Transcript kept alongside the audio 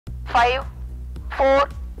5, 4,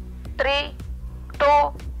 3, 2,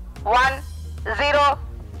 1, 0.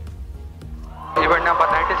 Event number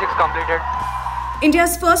 96 completed.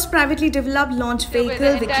 India's first privately developed launch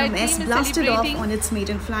vehicle, Vikram-S, blasted off celebrating on its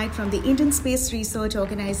maiden flight from the Indian Space Research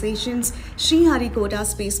Organization's Sriharikota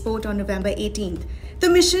spaceport on November 18th. The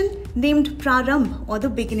mission, named Prarambh, or the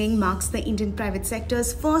beginning, marks the Indian private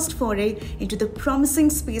sector's first foray into the promising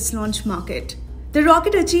space launch market. The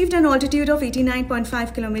rocket achieved an altitude of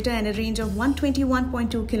 89.5 km and a range of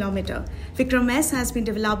 121.2 km. Vikram-S has been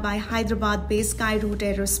developed by Hyderabad-based Skyroot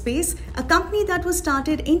Aerospace, a company that was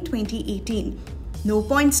started in 2018. No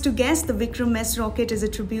points to guess, the Vikram-S rocket is a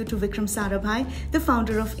tribute to Vikram Sarabhai, the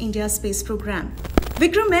founder of India's space program.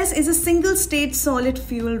 Vikram-S is a single-stage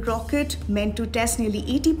solid-fuel rocket meant to test nearly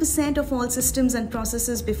 80% of all systems and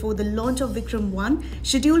processes before the launch of Vikram-1,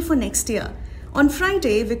 scheduled for next year. On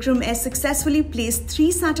Friday, Vikram-S successfully placed 3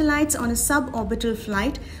 satellites on a suborbital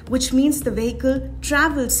flight, which means the vehicle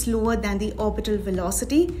travels slower than the orbital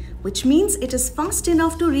velocity, which means it is fast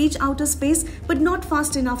enough to reach outer space but not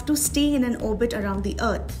fast enough to stay in an orbit around the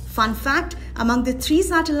Earth. Fun fact, among the 3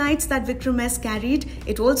 satellites that Vikram-S carried,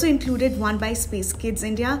 it also included one by Space Kids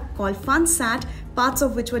India called FunSat, parts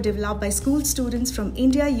of which were developed by school students from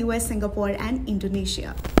India, US, Singapore and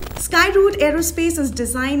Indonesia. Skyroot Aerospace is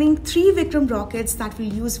designing 3 Vikram rockets that will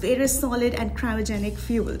use various solid and cryogenic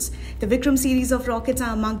fuels. The Vikram series of rockets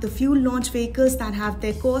are among the few launch vehicles that have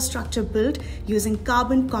their core structure built using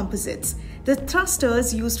carbon composites. The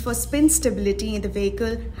thrusters used for spin stability in the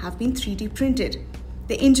vehicle have been 3D printed.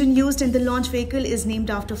 The engine used in the launch vehicle is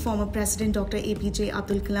named after former President Dr. APJ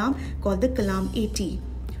Abdul Kalam, called the Kalam 80.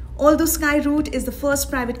 Although Skyroot is the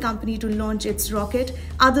first private company to launch its rocket,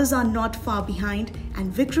 others are not far behind,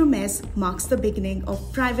 and Vikram-S marks the beginning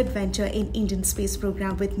of private venture in Indian space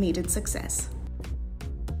program with maiden success.